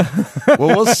 All right.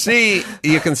 Well, we'll see.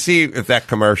 You can see if that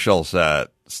commercial's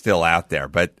still out there.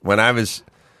 But when I was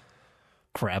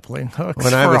grappling hooks.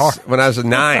 when I was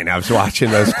 9, I was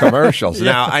watching those commercials.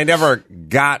 Now I never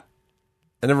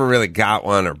really got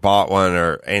one or bought one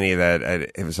or any of that.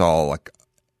 It was all like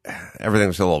everything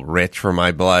was a little rich for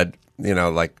my blood. You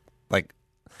know, like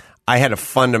I had a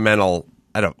fundamental.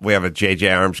 We have a J.J.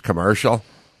 Arms commercial.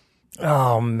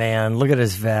 Oh man, look at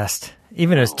his vest.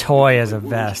 Even his toy has a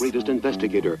vest. Greatest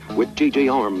investigator with J.J.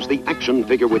 Arms, the action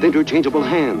figure with interchangeable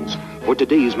hands. For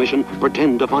today's mission,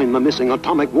 pretend to find the missing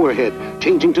atomic warhead.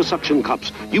 Changing to suction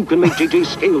cups, you can make J.J.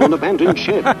 scale an abandoned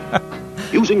shed.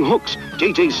 Using hooks,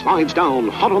 J.J. slides down,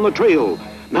 hot on the trail.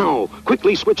 Now,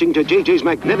 quickly switching to J.J.'s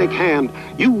magnetic hand,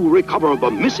 you recover the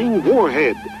missing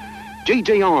warhead.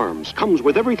 J.J. Arms comes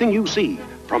with everything you see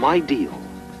from Ideal.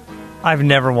 I've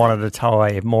never wanted a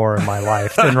toy more in my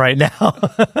life than right now.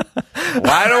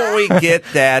 Why don't we get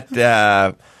that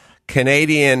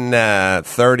Canadian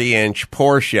 30-inch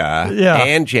Porsche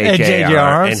and J.J.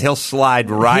 Arms, and he'll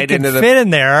slide right into the... fit in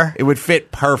there. It would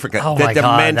fit perfectly. Oh the my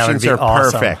God, dimensions that would be are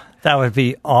awesome. perfect. That would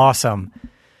be awesome.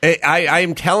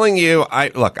 I'm telling you, I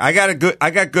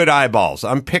got good eyeballs.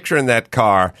 I'm picturing that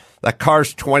car. That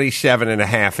car's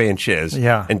 27.5 inches.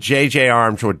 Yeah. And J.J.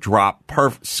 Arms would drop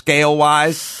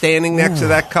scale-wise standing next to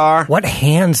that car. What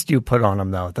hands do you put on them,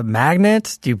 though? The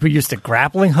magnets? Do you use the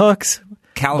grappling hooks?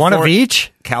 One of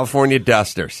each? California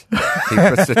dusters. He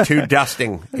puts the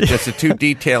two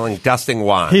detailing dusting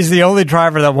wands. He's the only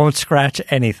driver that won't scratch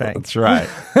anything. That's right.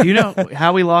 Do you know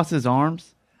how he lost his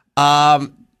arms?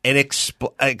 And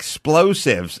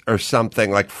explosives or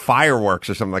something, like fireworks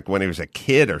or something, like when he was a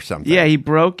kid or something. Yeah, he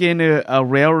broke into a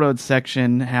railroad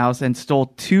section house and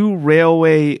stole 2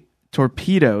 railway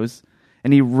torpedoes,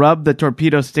 and he rubbed the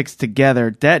torpedo sticks together,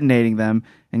 detonating them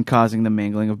and causing the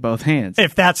mangling of both hands.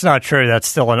 If that's not true, that's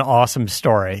still an awesome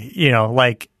story. You know,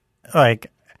 like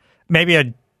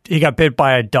maybe he got bit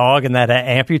by a dog and that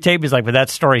amputate. He's like, but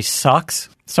that story sucks.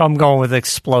 So I'm going with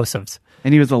explosives.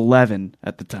 And he was 11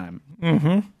 at the time.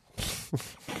 Mm-hmm.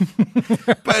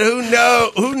 But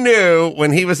who knew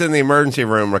when he was in the emergency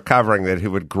room recovering that he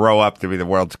would grow up to be the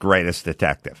world's greatest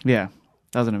detective? Yeah,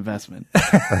 that was an investment.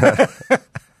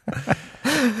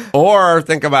 Or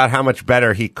think about how much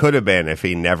better he could have been if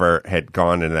he never had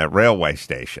gone into that railway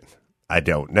station. I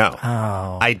don't know.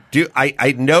 Oh.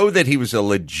 I know that he was a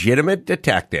legitimate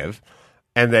detective,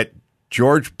 and that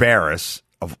George Barris,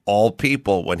 of all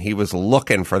people, when he was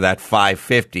looking for that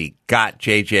 550, got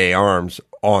J.J. Arms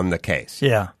on the case.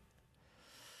 Yeah.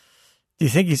 Do you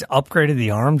think he's upgraded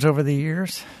the arms over the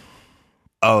years?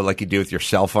 Oh, like you do with your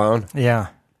cell phone? Yeah.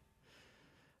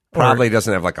 Probably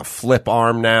doesn't have like a flip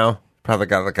arm now. Probably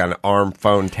got like an ARM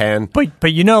Phone 10.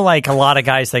 But you know, like a lot of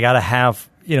guys, they got to have,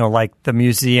 you know, like the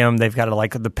museum, they've got to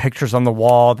like the pictures on the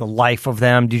wall, the life of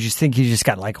them. Do you just think he just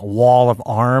got like a wall of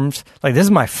arms? Like, this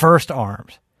is my first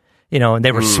arms. You know, and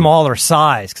they were smaller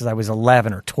size because I was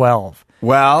 11 or 12.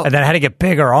 Well, and then I had to get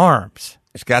bigger arms.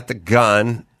 He's got the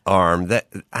gun arm. That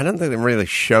I don't think they really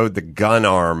showed the gun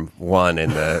arm one in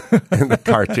the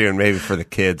cartoon. Maybe for the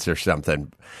kids or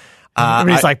something.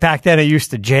 He's like, back then it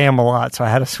used to jam a lot, so I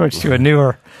had to switch to a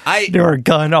newer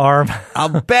gun arm.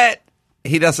 I'll bet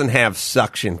he doesn't have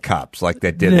suction cups like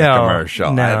they did in the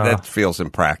commercial. No. That feels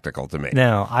impractical to me.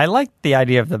 No, I like the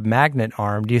idea of the magnet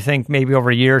arm. Do you think maybe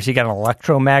over years he got an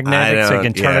electromagnetic so he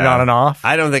can turn it on and off?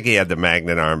 I don't think he had the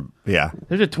magnet arm. Yeah.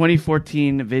 There's a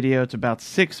 2014 video. It's about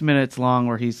 6 minutes long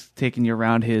where he's taking you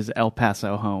around his El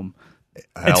Paso home.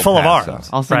 It's full of arms.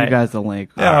 I'll send you guys the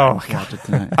link. Watch it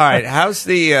tonight. All right. How's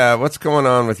what's going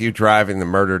on with you driving the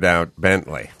murdered out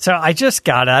Bentley? So I just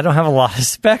got it. I don't have a lot of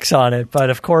specs on it, but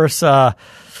of course, you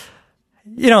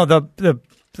know, the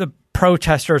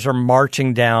protesters are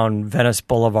marching down Venice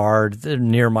Boulevard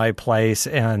near my place,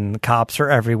 and the cops are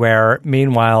everywhere.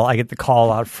 Meanwhile, I get the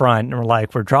call out front, and we're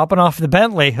like, we're dropping off the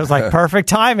Bentley. It was like perfect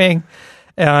timing.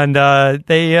 And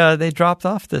they dropped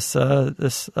off this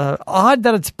odd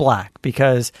that it's black,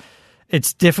 because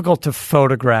it's difficult to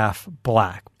photograph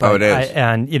black. But, it is.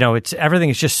 And you know, everything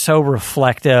is just so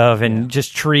reflective, and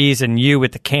just trees and you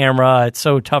with the camera. It's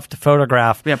so tough to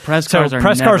photograph. Yeah, press cars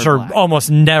are almost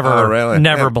never Oh, really?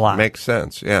 never black. Makes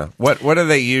sense. Yeah. What are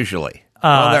they usually?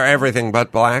 They're everything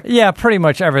but black? Yeah, pretty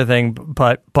much everything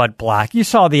but black. You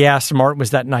saw the Aston Martin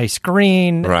was that nice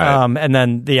green, right. And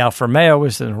then the Alfa Romeo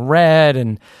was in red,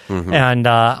 and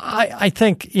I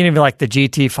think even like the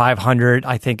GT 500,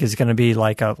 I think is going to be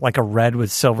like a red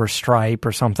with silver stripe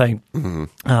or something.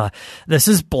 This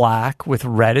is black with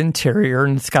red interior,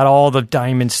 and it's got all the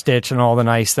diamond stitch and all the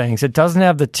nice things. It doesn't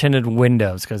have the tinted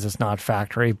windows because it's not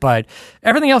factory, but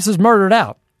everything else is murdered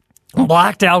out.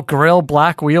 Blacked out grille,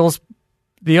 black wheels.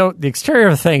 The exterior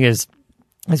of the thing is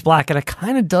black, and it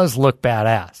kind of does look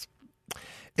badass.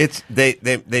 They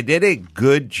did a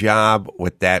good job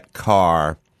with that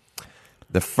car.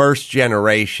 The first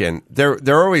generation,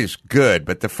 they're always good,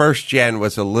 but the first gen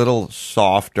was a little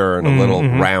softer and a little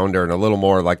rounder and a little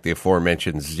more like the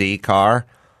aforementioned Z car.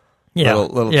 Yeah,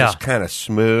 little just kind of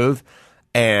smooth.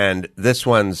 And this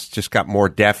one's just got more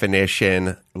definition,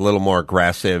 a little more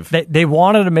aggressive. They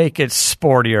wanted to make it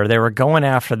sportier. They were going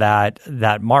after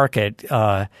that market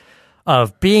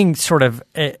of being sort of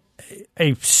a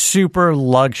super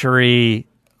luxury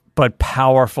but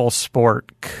powerful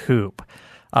sport coupe.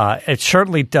 It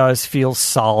certainly does feel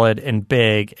solid and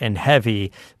big and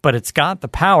heavy, but it's got the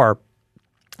power.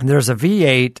 And there's a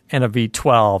V8 and a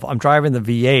V12. I'm driving the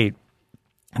V8,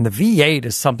 and the V8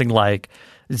 is something like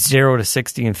 0 to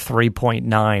 60 in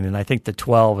 3.9, and I think the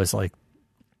 12 is like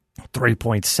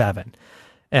 3.7.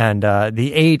 And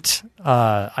the 8,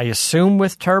 I assume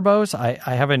with turbos.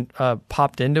 I haven't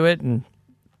popped into it and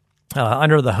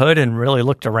under the hood and really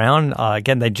looked around.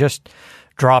 Again, they just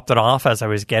dropped it off as I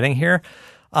was getting here.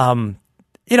 But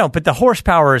the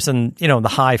horsepower is in, the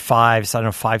high fives, I don't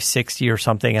know, 560 or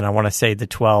something, and I want to say the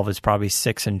 12 is probably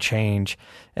 6 and change,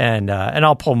 and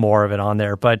I'll pull more of it on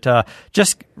there. But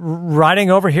just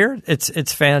riding over here,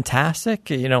 it's fantastic.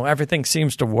 Everything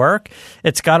seems to work.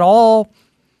 It's got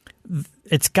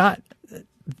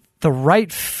the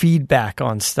right feedback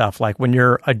on stuff, like when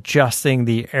you're adjusting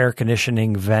the air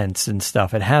conditioning vents and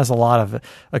stuff. It has a lot of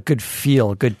a good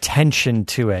feel, good tension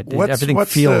to it. Everything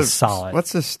feels solid.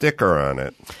 What's the sticker on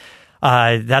it?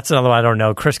 That's another one I don't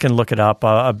know. Chris can look it up.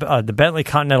 The Bentley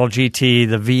Continental GT,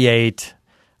 the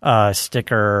V8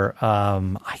 sticker,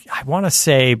 I want to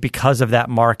say because of that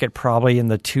market, probably in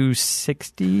the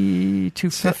 260,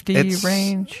 250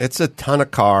 range. It's a ton of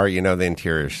car. The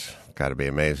interior's got to be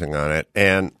amazing on it.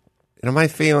 And my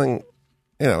feeling,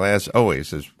 as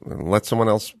always, is let someone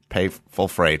else pay full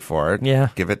freight for it. Yeah.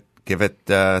 Give it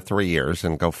 3 years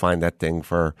and go find that thing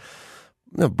for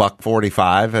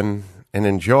 $145 and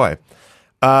enjoy.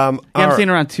 I'm seeing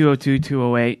around 202,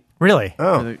 208. Really?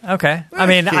 Oh, okay. I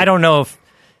mean, I don't know if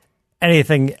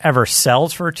anything ever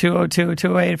sells for 202,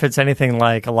 208. If it's anything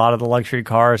like a lot of the luxury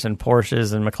cars and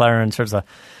Porsches and McLarens, there's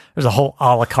a whole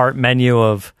a la carte menu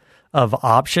of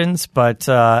options, but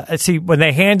see, when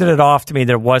they handed it off to me,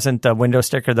 there wasn't a window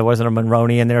sticker, there wasn't a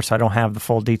Monroney in there, so I don't have the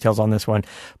full details on this one,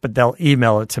 but they'll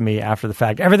email it to me after the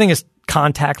fact. Everything is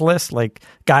contactless, like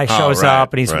guy shows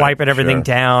up and he's wiping everything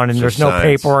down, and there's no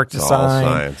paperwork to sign.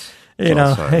 All science.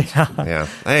 Yeah.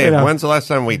 Hey, when's the last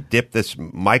time we dipped this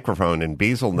microphone in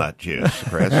hazelnut juice,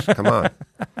 Chris? Come on.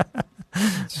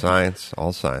 Science,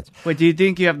 all science. Wait, do you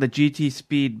think you have the GT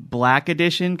Speed Black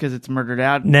Edition because it's murdered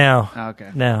out? No. Oh,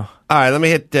 okay. No. All right, let me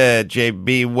hit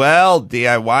JB Weld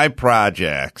DIY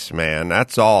projects, man.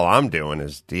 That's all I'm doing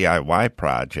is DIY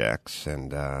projects.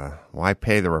 And why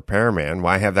pay the repairman?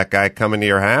 Why have that guy come into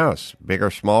your house? Big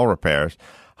or small repairs.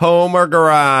 Home or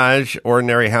garage,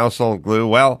 ordinary household glue.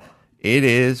 Well, it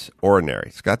is ordinary.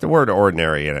 It's got the word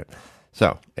ordinary in it.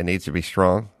 So it needs to be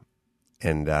strong.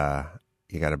 And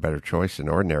you got a better choice than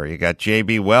ordinary. You got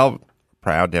JB Weld.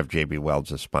 Proud to have JB Weld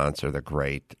as a sponsor. They're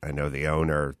great. I know the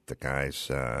owner, the guys.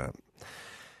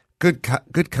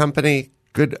 Good company,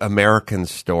 good American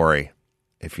story.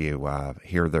 If you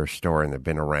hear their story, and they've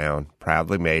been around,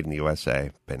 proudly made in the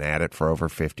USA, been at it for over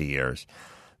 50 years.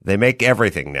 They make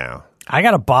everything now. I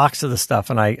got a box of the stuff,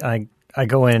 and I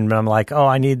go in, and I'm like,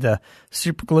 I need the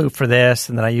super glue for this,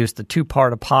 and then I use the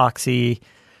 2-part epoxy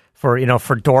for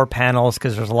door panels,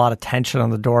 because there's a lot of tension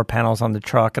on the door panels on the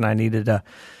truck, and I needed to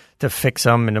fix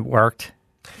them, and it worked.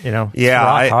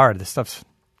 It's hard. This stuff's.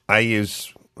 I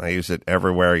use it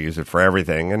everywhere. I use it for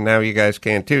everything, and now you guys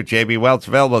can too. JB Weld's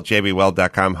available at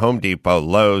jbweld.com, Home Depot,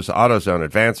 Lowe's, AutoZone,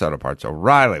 Advanced Auto Parts,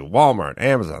 O'Reilly, Walmart,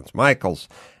 Amazon's, Michael's,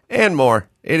 and more.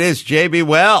 It is JB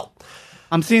Weld.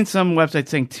 I'm seeing some websites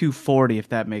saying 240, if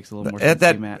that makes a little more sense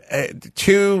to you, Matt.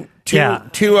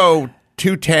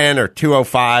 210 or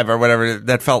 205 or whatever,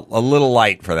 that felt a little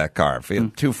light for that car.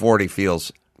 240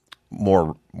 feels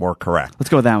more more correct. Let's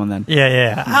go with that one then.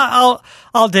 Yeah.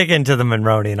 I'll dig into the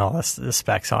Monroney and all the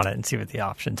specs on it and see what the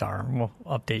options are. We'll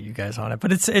update you guys on it.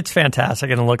 But it's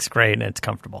fantastic and it looks great and it's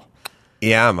comfortable.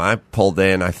 Yeah, I pulled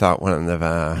in. I thought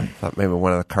thought maybe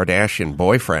one of the Kardashian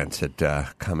boyfriends had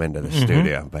come into the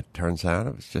studio, but turns out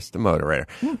it was just the Motorator.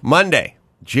 Monday,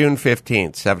 June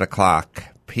 15th, 7:00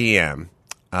 p.m.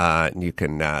 And you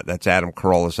can that's Adam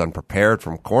Carolla's Unprepared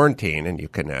from Quarantine, and you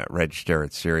can register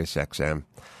at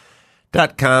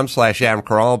SiriusXM.com/Adam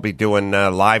Carolla. I'll be doing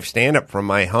live stand-up from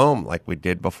my home like we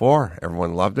did before.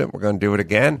 Everyone loved it. We're going to do it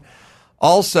again.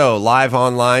 Also, live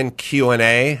online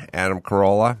Q&A, Adam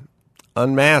Carolla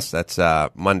Unmasked. That's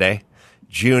Monday,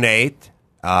 June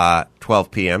 8th, 12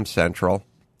 p.m. Central,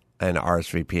 and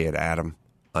RSVP at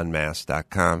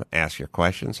AdamUnmasked.com. Ask your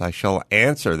questions. I shall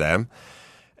answer them.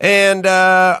 And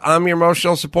I'm Your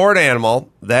Emotional Support Animal.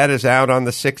 That is out on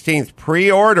the 16th.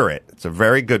 Pre-order it. It's a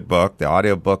very good book. The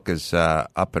audiobook is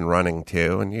up and running,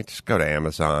 too. And you just go to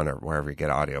Amazon or wherever you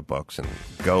get audiobooks and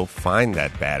go find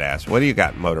that badass. What do you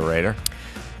got, Motorator?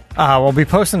 We'll be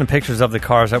posting the pictures of the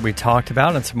cars that we talked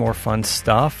about and some more fun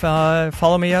stuff.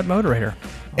 Follow me at Motorator.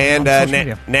 And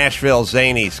Nashville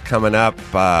Zanies coming up.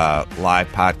 Live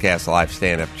podcast, live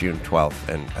stand-up June 12th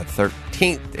and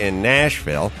 13th in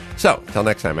Nashville. So, until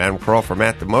next time, Adam Carolla for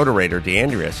Matt the Motorator,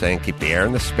 DeAndrea saying keep the air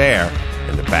in the spare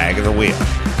and the bag in the wheel.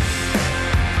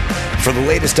 For the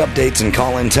latest updates and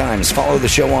call-in times, follow the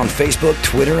show on Facebook,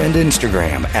 Twitter, and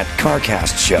Instagram at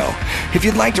CarCast Show. If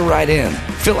you'd like to write in,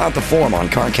 fill out the form on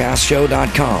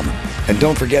CarCastShow.com. And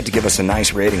don't forget to give us a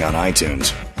nice rating on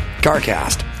iTunes.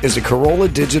 CarCast is a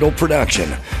Carolla digital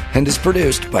production and is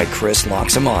produced by Chris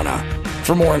Loxamana.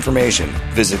 For more information,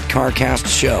 visit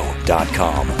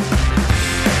CarCastShow.com.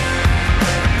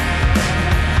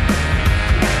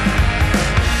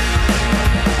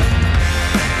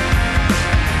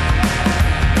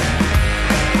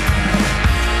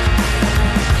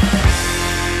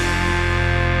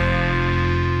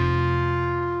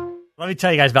 Let me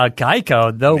tell you guys about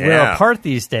Geico. Though we're apart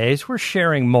these days, we're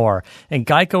sharing more. And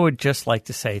Geico would just like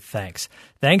to say thanks.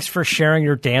 Thanks for sharing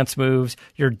your dance moves,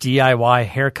 your DIY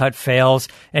haircut fails,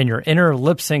 and your inner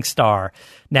lip sync star.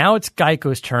 Now it's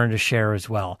Geico's turn to share as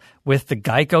well with the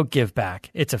Geico Give Back.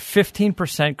 It's a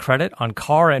 15% credit on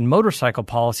car and motorcycle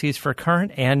policies for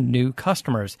current and new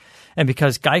customers. And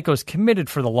because Geico's committed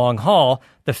for the long haul,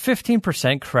 the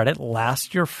 15% credit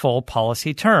lasts your full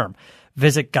policy term.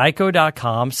 Visit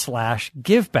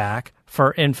geico.com/giveback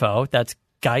for info. That's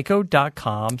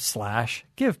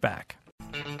geico.com/giveback.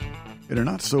 In a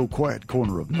not-so-quiet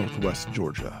corner of northwest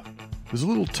Georgia, there's a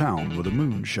little town where the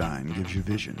moonshine gives you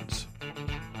visions,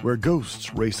 where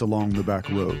ghosts race along the back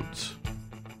roads,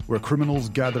 where criminals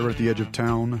gather at the edge of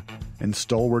town and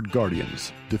stalwart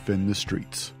guardians defend the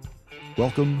streets.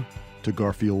 Welcome to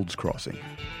Garfield's Crossing.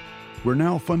 We're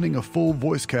now funding a full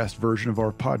voicecast version of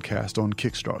our podcast on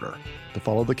Kickstarter. To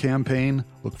follow the campaign,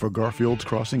 look for Garfield's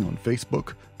Crossing on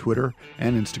Facebook, Twitter,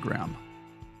 and Instagram.